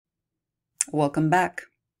Welcome back.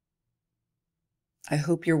 I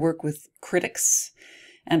hope your work with critics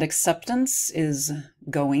and acceptance is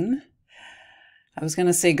going. I was going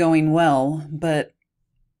to say going well, but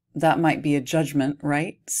that might be a judgment,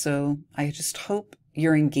 right? So I just hope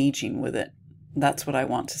you're engaging with it. That's what I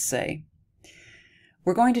want to say.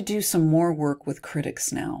 We're going to do some more work with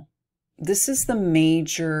critics now. This is the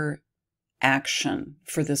major action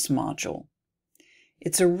for this module.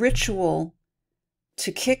 It's a ritual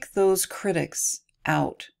to kick those critics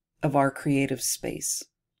out of our creative space.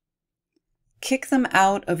 Kick them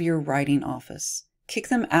out of your writing office. Kick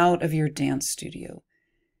them out of your dance studio.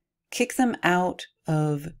 Kick them out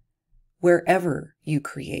of wherever you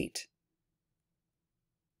create.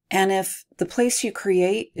 And if the place you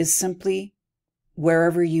create is simply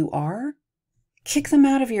wherever you are, kick them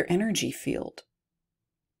out of your energy field.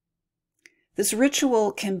 This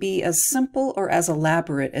ritual can be as simple or as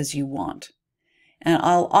elaborate as you want, and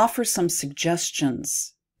I'll offer some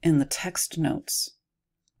suggestions in the text notes.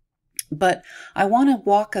 But I want to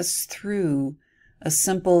walk us through a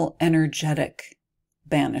simple energetic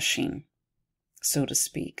banishing, so to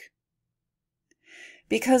speak.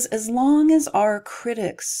 Because as long as our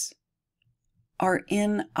critics are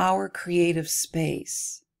in our creative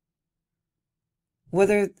space,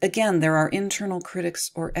 whether, again, there are internal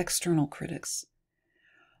critics or external critics,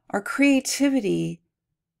 our creativity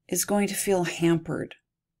is going to feel hampered,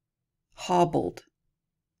 hobbled,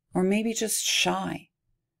 or maybe just shy,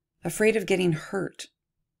 afraid of getting hurt,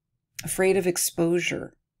 afraid of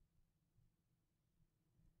exposure.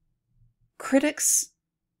 Critics,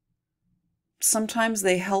 sometimes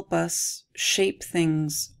they help us shape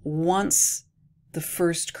things once the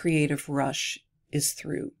first creative rush is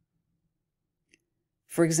through.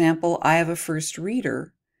 For example, I have a first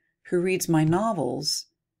reader who reads my novels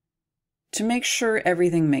to make sure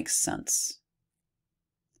everything makes sense.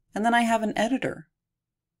 And then I have an editor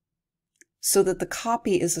so that the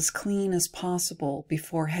copy is as clean as possible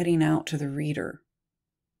before heading out to the reader.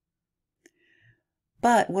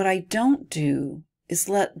 But what I don't do is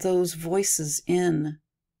let those voices in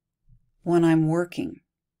when I'm working.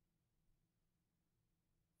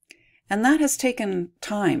 And that has taken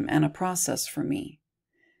time and a process for me.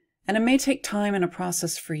 And it may take time and a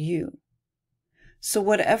process for you. So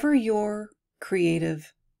whatever your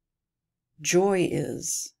creative joy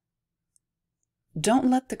is, don't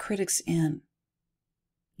let the critics in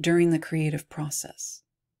during the creative process.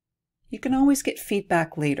 You can always get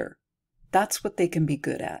feedback later. That's what they can be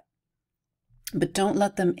good at. But don't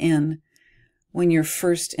let them in when you're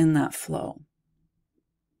first in that flow.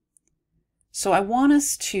 So I want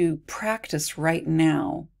us to practice right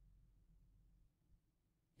now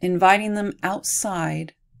inviting them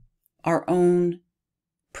outside our own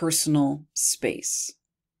personal space.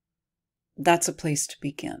 That's a place to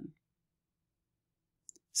begin.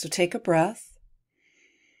 So take a breath.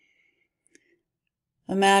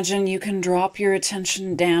 Imagine you can drop your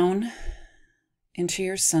attention down into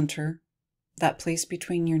your center, that place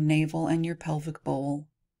between your navel and your pelvic bowl.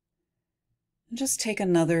 And just take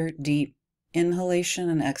another deep inhalation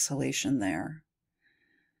and exhalation there.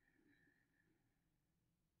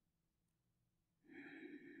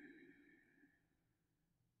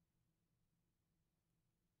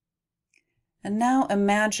 And now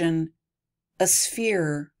imagine a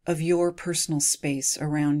sphere of your personal space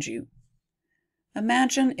around you.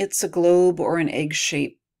 Imagine it's a globe or an egg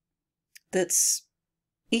shape that's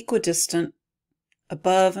equidistant,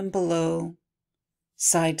 above and below,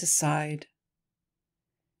 side to side.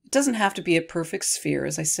 It doesn't have to be a perfect sphere.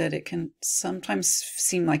 As I said, it can sometimes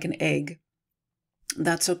seem like an egg.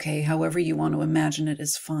 That's okay. However you want to imagine it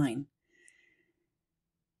is fine.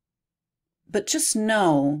 But just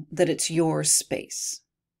know that it's your space.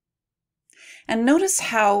 And notice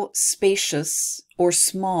how spacious or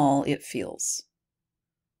small it feels.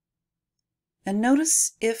 And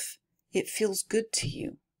notice if it feels good to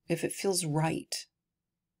you, if it feels right.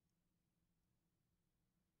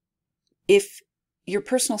 If your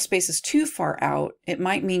personal space is too far out, it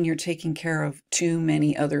might mean you're taking care of too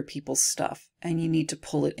many other people's stuff and you need to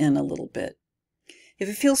pull it in a little bit. If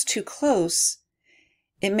it feels too close,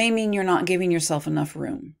 it may mean you're not giving yourself enough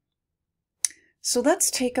room. So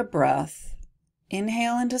let's take a breath,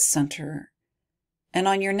 inhale into center, and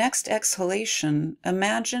on your next exhalation,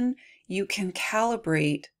 imagine you can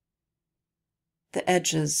calibrate the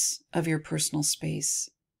edges of your personal space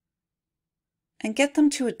and get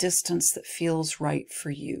them to a distance that feels right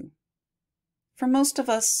for you. For most of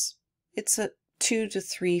us, it's at 2 to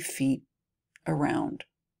 3 feet around.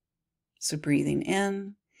 So breathing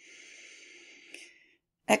in,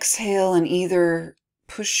 exhale and either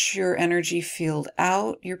push your energy field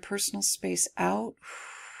out, your personal space out,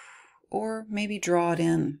 or maybe draw it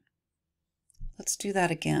in. Let's do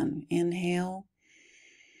that again. Inhale.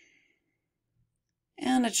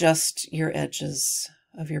 And adjust your edges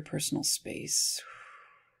of your personal space.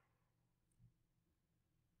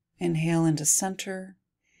 Inhale into center.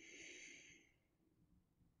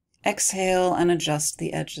 Exhale and adjust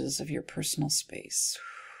the edges of your personal space.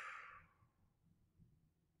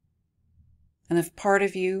 And if part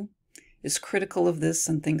of you is critical of this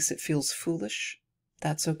and thinks it feels foolish,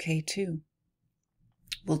 that's okay too.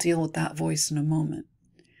 We'll deal with that voice in a moment.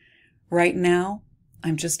 Right now,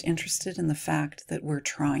 I'm just interested in the fact that we're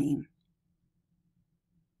trying.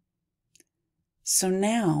 So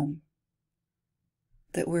now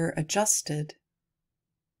that we're adjusted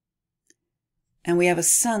and we have a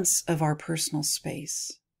sense of our personal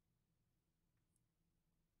space,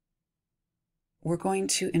 we're going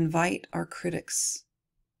to invite our critics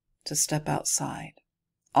to step outside.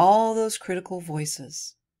 All those critical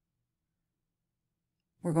voices.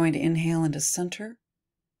 We're going to inhale into center.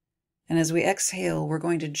 And as we exhale, we're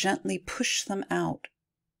going to gently push them out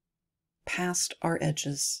past our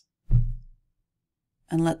edges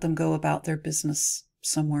and let them go about their business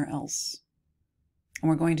somewhere else. And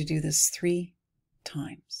we're going to do this 3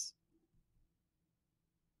 times.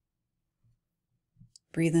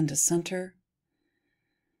 Breathe into center.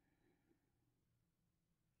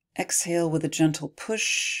 Exhale with a gentle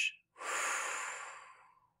push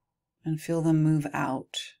and feel them move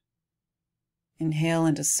out. Inhale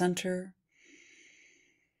into center.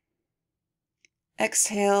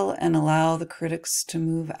 Exhale and allow the critics to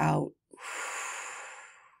move out.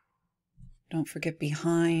 Don't forget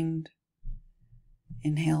behind.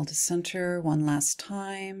 Inhale to center one last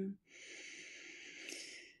time.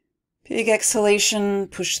 Big exhalation,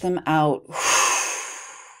 push them out.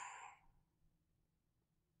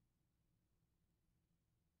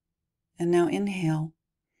 And now inhale.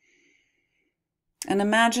 And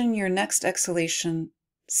imagine your next exhalation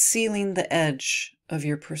sealing the edge of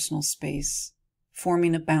your personal space,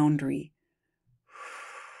 forming a boundary.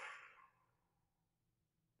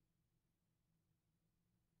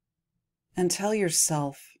 And tell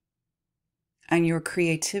yourself and your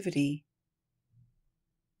creativity,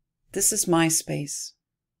 this is my space,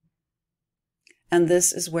 and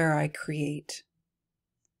this is where I create.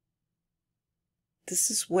 This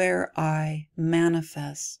is where I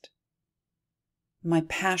manifest my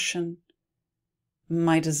passion,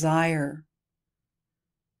 my desire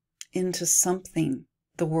into something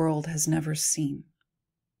the world has never seen.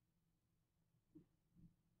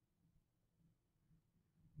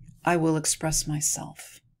 I will express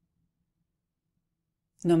myself,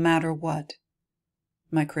 no matter what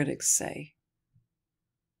my critics say.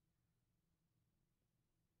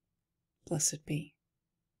 Blessed be.